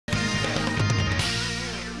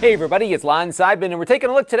Hey everybody, it's Lon.TV, and we're taking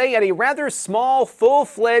a look today at a rather small,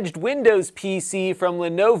 full-fledged Windows PC from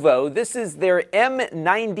Lenovo. This is their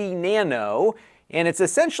M90 Nano, and it's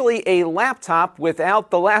essentially a laptop without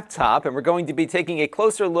the laptop, and we're going to be taking a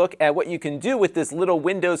closer look at what you can do with this little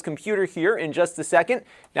Windows computer here in just a second.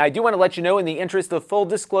 Now, I do want to let you know, in the interest of full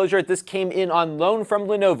disclosure, this came in on loan from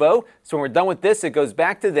Lenovo, so when we're done with this, it goes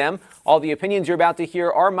back to them. All the opinions you're about to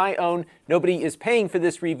hear are my own. Nobody is paying for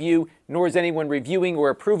this review, nor is anyone reviewing or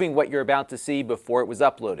approving what you're about to see before it was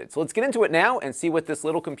uploaded. So let's get into it now and see what this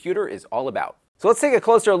little computer is all about. So let's take a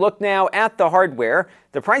closer look now at the hardware.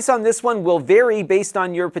 The price on this one will vary based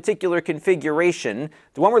on your particular configuration.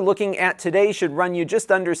 The one we're looking at today should run you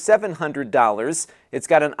just under $700. It's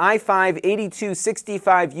got an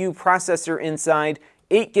i5-8265U processor inside,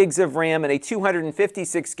 8 gigs of RAM, and a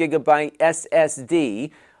 256 gigabyte SSD.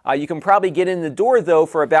 You can probably get in the door, though,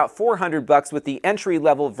 for about $400 with the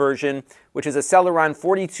entry-level version, which is a Celeron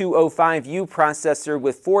 4205U processor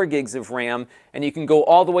with 4 gigs of RAM, and you can go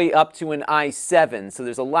all the way up to an i7. So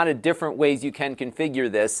there's a lot of different ways you can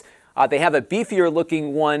configure this. They have a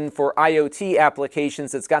beefier-looking one for IoT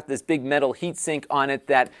applications. It's got this big metal heatsink on it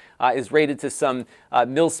that is rated to some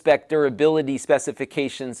mil-spec durability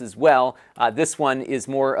specifications as well. This one is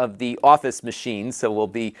more of the office machine, so we'll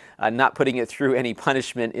be not putting it through any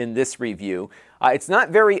punishment in this review. It's not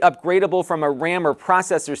very upgradable from a RAM or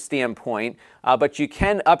processor standpoint, but you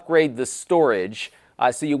can upgrade the storage.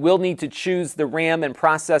 So you will need to choose the RAM and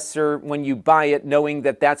processor when you buy it, knowing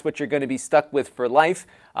that that's what you're going to be stuck with for life.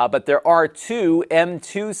 But there are 2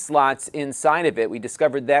 M2 slots inside of it. We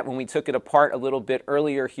discovered that when we took it apart a little bit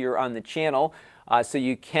earlier here on the channel. So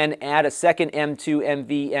you can add a second M2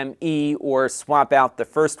 NVMe or swap out the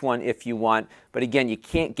first one if you want. But again, you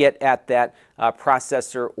can't get at that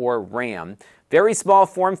processor or RAM. Very small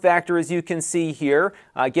form factor, as you can see here.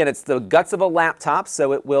 Again, it's the guts of a laptop,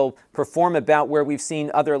 so it will perform about where we've seen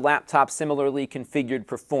other laptops similarly configured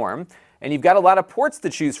perform. And you've got a lot of ports to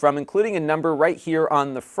choose from, including a number right here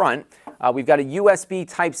on the front. We've got a USB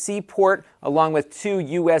Type-C port along with 2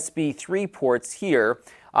 USB 3 ports here.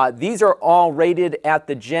 These are all rated at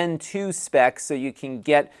the Gen 2 spec, so you can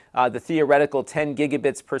get the theoretical 10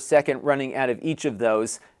 gigabits per second running out of each of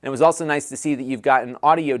those. And it was also nice to see that you've got an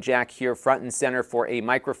audio jack here front and center for a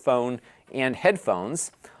microphone and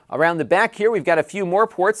headphones. Around the back here, we've got a few more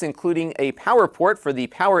ports, including a power port for the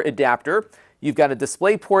power adapter. You've got a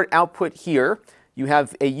DisplayPort output here. You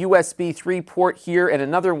have a USB 3 port here and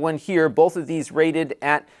another one here, both of these rated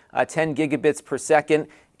at 10 gigabits per second.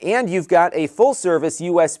 And you've got a full-service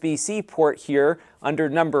USB-C port here under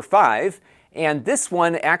number 5. And this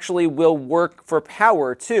one actually will work for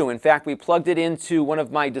power, too. In fact, we plugged it into one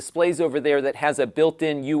of my displays over there that has a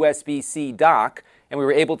built-in USB-C dock, and we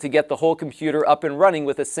were able to get the whole computer up and running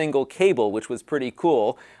with a single cable, which was pretty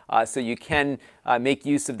cool. So you can make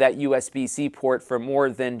use of that USB-C port for more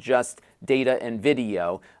than just data and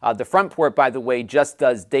video. The front port, by the way, just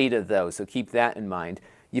does data, though, so keep that in mind.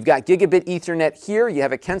 You've got gigabit Ethernet here. You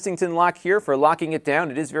have a Kensington lock here for locking it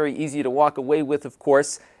down. It is very easy to walk away with, of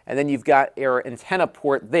course. And then you've got your antenna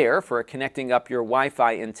port there for connecting up your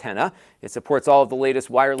Wi-Fi antenna. It supports all of the latest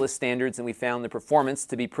wireless standards, and we found the performance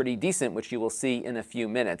to be pretty decent, which you will see in a few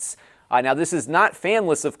minutes. Now, this is not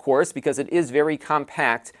fanless, of course, because it is very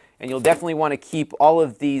compact, and you'll definitely want to keep all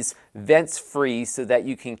of these vents free so that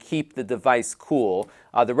you can keep the device cool.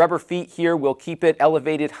 The rubber feet here will keep it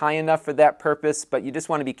elevated high enough for that purpose, but you just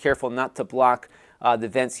want to be careful not to block the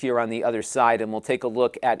vents here on the other side, and we'll take a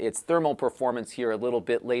look at its thermal performance here a little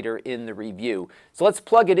bit later in the review. So let's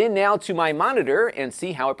plug it in now to my monitor and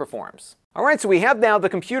see how it performs. All right, so we have now the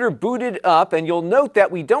computer booted up, and you'll note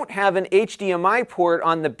that we don't have an HDMI port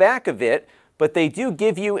on the back of it, but they do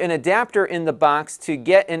give you an adapter in the box to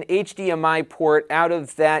get an HDMI port out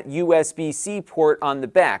of that USB-C port on the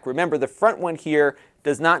back. Remember, the front one here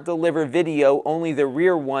does not deliver video, only the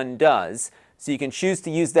rear one does. So you can choose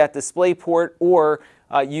to use that display port or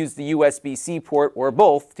use the USB-C port or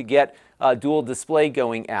both to get dual display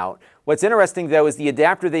going out. What's interesting, though, is the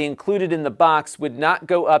adapter they included in the box would not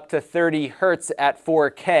go up to 30 Hertz at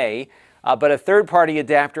 4K. But a third-party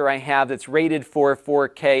adapter I have that's rated for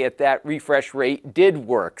 4K at that refresh rate did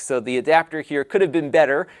work. So the adapter here could have been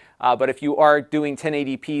better, but if you are doing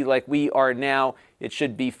 1080p like we are now, it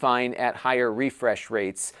should be fine at higher refresh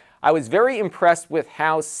rates. I was very impressed with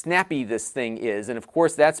how snappy this thing is, and of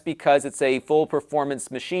course that's because it's a full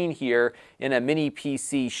performance machine here in a mini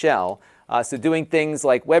PC shell. So doing things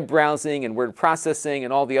like web browsing and word processing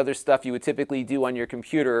and all the other stuff you would typically do on your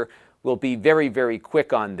computer will be very, very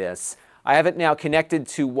quick on this. I have it now connected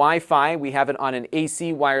to Wi-Fi. We have it on an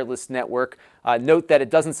AC wireless network. Note that it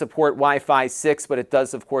doesn't support Wi-Fi 6, but it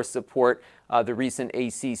does, of course, support the recent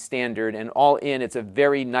AC standard. And all in, it's a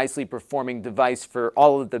very nicely performing device for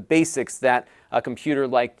all of the basics that a computer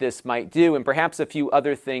like this might do, and perhaps a few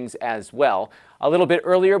other things as well. A little bit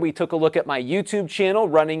earlier, we took a look at my YouTube channel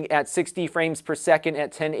running at 60 frames per second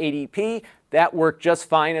at 1080p. That worked just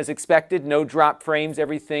fine as expected. No drop frames.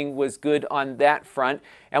 Everything was good on that front.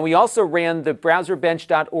 And we also ran the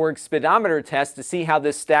browserbench.org speedometer test to see how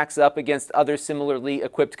this stacks up against other similarly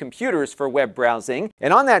equipped computers for web browsing.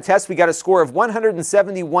 And on that test, we got a score of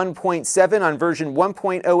 171.7 on version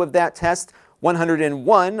 1.0 of that test,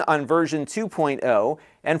 101 on version 2.0,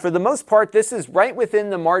 and for the most part, this is right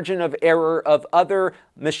within the margin of error of other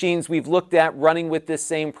machines we've looked at running with this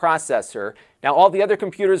same processor. Now, all the other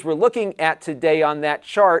computers we're looking at today on that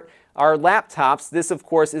chart are laptops. This, of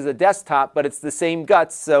course, is a desktop, but it's the same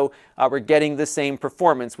guts, so we're getting the same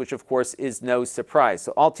performance, which, of course, is no surprise.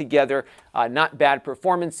 So altogether, not bad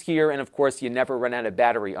performance here, and of course, you never run out of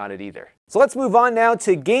battery on it either. So let's move on now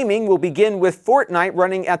to gaming. We'll begin with Fortnite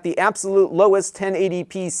running at the absolute lowest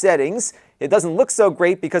 1080p settings. It doesn't look so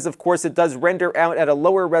great because, of course, it does render out at a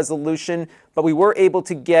lower resolution, but we were able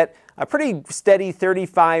to get a pretty steady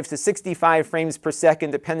 35 to 65 frames per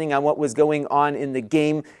second, depending on what was going on in the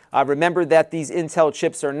game. Remember that these Intel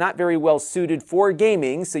chips are not very well suited for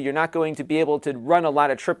gaming, so you're not going to be able to run a lot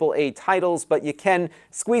of AAA titles, but you can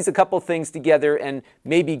squeeze a couple things together and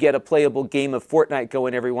maybe get a playable game of Fortnite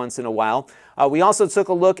going every once in a while. We also took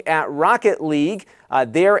a look at Rocket League.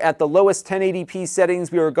 There at the lowest 1080p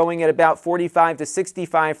settings, we were going at about 45 to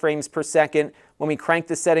 65 frames per second. When we cranked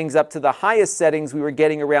the settings up to the highest settings, we were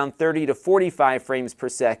getting around 30 to 45 frames per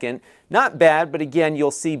second. Not bad, but again, you'll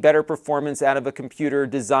see better performance out of a computer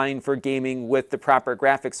designed for gaming with the proper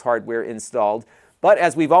graphics hardware installed. But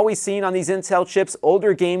as we've always seen on these Intel chips,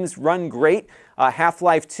 older games run great.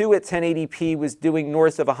 Half-Life 2 at 1080p was doing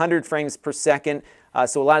north of 100 frames per second.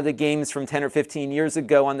 So a lot of the games from 10 or 15 years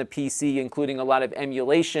ago on the PC, including a lot of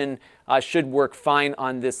emulation, should work fine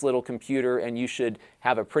on this little computer, and you should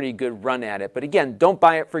have a pretty good run at it. But again, don't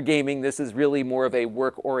buy it for gaming. This is really more of a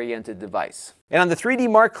work-oriented device. And on the 3D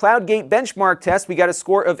Mark Cloudgate Benchmark test, we got a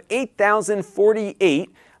score of 8,048.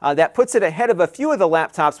 That puts it ahead of a few of the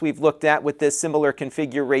laptops we've looked at with this similar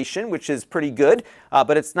configuration, which is pretty good,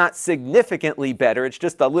 but it's not significantly better. It's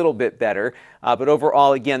just a little bit better. But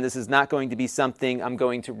overall, again, this is not going to be something I'm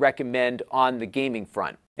going to recommend on the gaming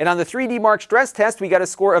front. And on the 3D Mark stress test, we got a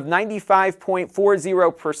score of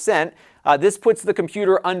 95.40%. This puts the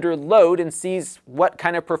computer under load and sees what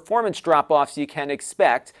kind of performance drop-offs you can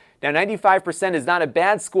expect. Now, 95% is not a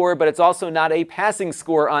bad score, but it's also not a passing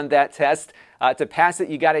score on that test. To pass it,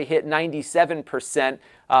 you got to hit 97%,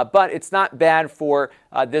 but it's not bad for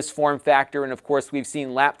this form factor. And of course, we've seen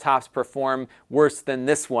laptops perform worse than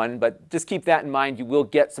this one, but just keep that in mind. You will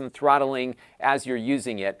get some throttling as you're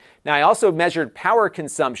using it. Now, I also measured power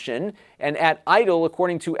consumption, and at idle,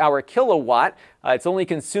 according to our kilowatt, it's only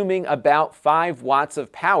consuming about 5 watts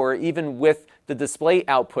of power, even with the display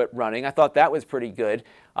output running. I thought that was pretty good.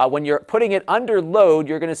 When you're putting it under load,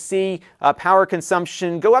 you're going to see power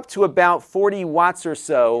consumption go up to about 40 watts or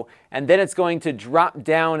so, and then it's going to drop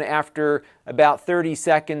down after about 30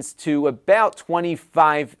 seconds to about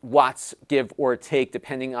 25 watts, give or take,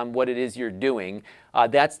 depending on what it is you're doing.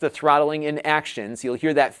 That's the throttling in action. So you'll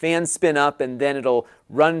hear that fan spin up, and then it'll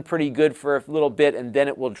run pretty good for a little bit, and then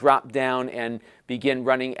it will drop down and begin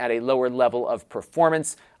running at a lower level of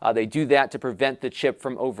performance. They do that to prevent the chip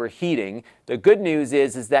from overheating. The good news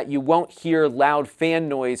is that you won't hear loud fan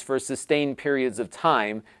noise for sustained periods of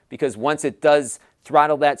time, because once it does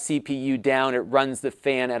throttle that CPU down, it runs the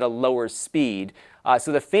fan at a lower speed.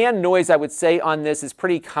 So the fan noise, I would say, on this is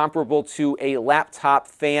pretty comparable to a laptop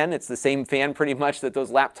fan. It's the same fan pretty much that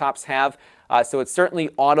those laptops have. So it's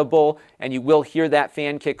certainly audible, and you will hear that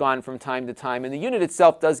fan kick on from time to time. And the unit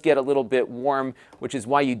itself does get a little bit warm, which is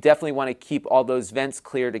why you definitely want to keep all those vents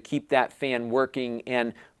clear to keep that fan working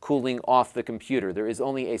and cooling off the computer. There is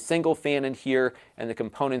only a single fan in here, and the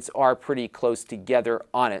components are pretty close together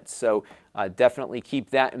on it. So definitely keep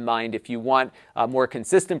that in mind. If you want more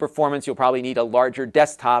consistent performance, you'll probably need a larger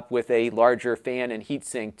desktop with a larger fan and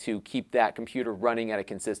heatsink to keep that computer running at a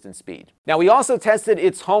consistent speed. Now, we also tested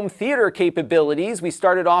its home theater capabilities. We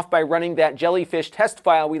started off by running that Jellyfish test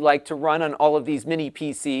file we like to run on all of these mini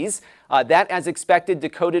PCs. That, as expected,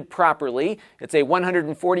 decoded properly. It's a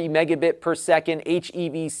 140 megabit per second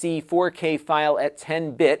HEVC 4K file at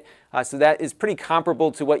 10-bit. So that is pretty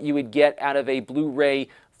comparable to what you would get out of a Blu-ray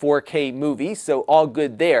 4K movie, so all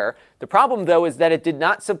good there. The problem, though, is that it did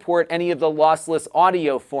not support any of the lossless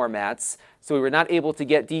audio formats. so we were not able to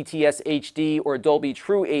get DTS HD or Dolby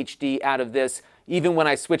True HD out of this, even when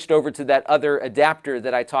I switched over to that other adapter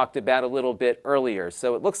that I talked about a little bit earlier.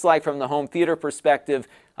 So it looks like from the home theater perspective,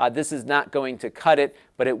 this is not going to cut it,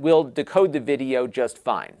 but it will decode the video just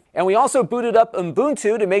fine. And we also booted up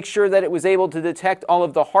Ubuntu to make sure that it was able to detect all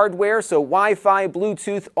of the hardware, so Wi-Fi,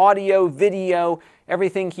 Bluetooth, audio, video,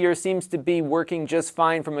 everything here seems to be working just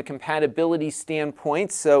fine from a compatibility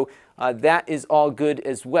standpoint, so that is all good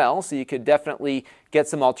as well. So you could definitely get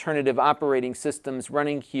some alternative operating systems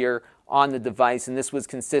running here on the device, and this was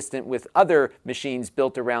consistent with other machines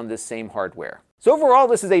built around this same hardware. So overall,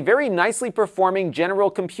 this is a very nicely performing general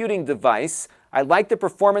computing device. I like the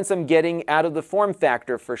performance I'm getting out of the form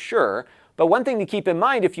factor for sure. But one thing to keep in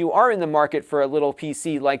mind if you are in the market for a little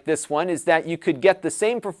PC like this one is that you could get the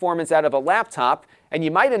same performance out of a laptop, and you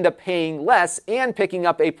might end up paying less and picking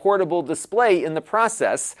up a portable display in the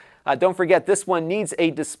process. Don't forget, this one needs a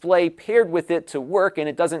display paired with it to work, and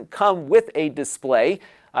it doesn't come with a display.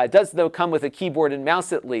 It does, though, come with a keyboard and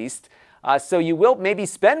mouse at least. So you will maybe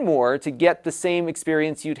spend more to get the same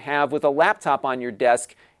experience you'd have with a laptop on your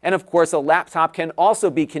desk. And of course, a laptop can also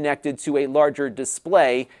be connected to a larger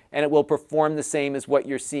display, and it will perform the same as what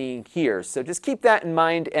you're seeing here. So just keep that in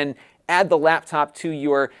mind and add the laptop to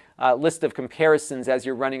your list of comparisons as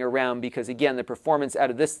you're running around, because again, the performance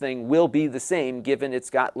out of this thing will be the same given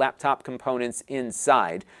it's got laptop components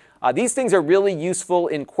inside. These things are really useful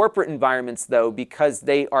in corporate environments, though, because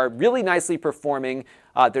they are really nicely performing.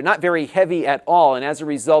 They're not very heavy at all, and as a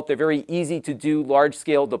result, they're very easy to do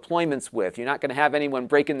large-scale deployments with. You're not going to have anyone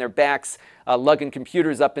breaking their backs lugging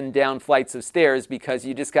computers up and down flights of stairs because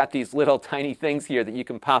you just got these little tiny things here that you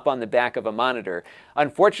can pop on the back of a monitor.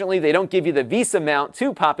 Unfortunately, they don't give you the Visa mount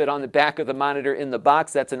to pop it on the back of the monitor in the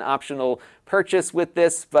box. That's an optional purchase with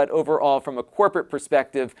this, but overall, from a corporate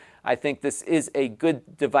perspective, I think this is a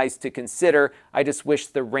good device to consider. I just wish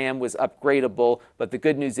the RAM was upgradable, but the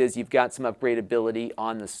good news is you've got some upgradability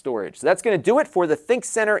on the storage. So that's going to do it for the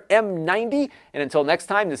ThinkCentre M90, and until next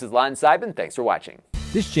time, this is Lon.TV. Thanks for watching.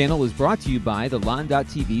 This channel is brought to you by the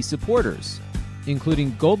Lon.TV supporters,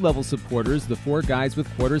 including gold-level supporters, the Four Guys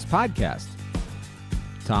with Quarters podcast,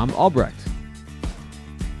 Tom Albrecht,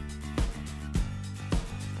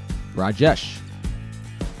 Rajesh,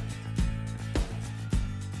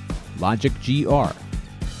 Logic GR,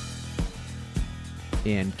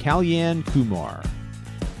 and Kalyan Kumar.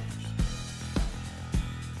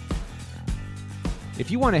 If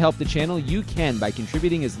you want to help the channel, you can by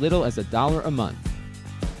contributing as little as $1 a month.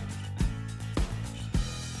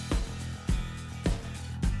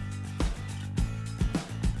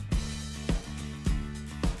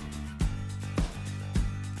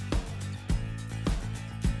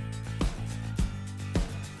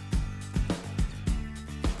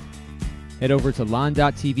 Head over to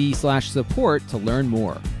lon.tv/support to learn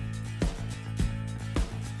more.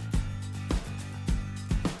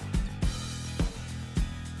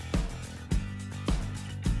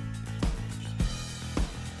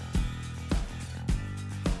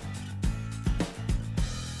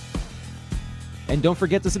 And don't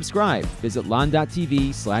forget to subscribe. Visit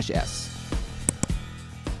lon.tv/s.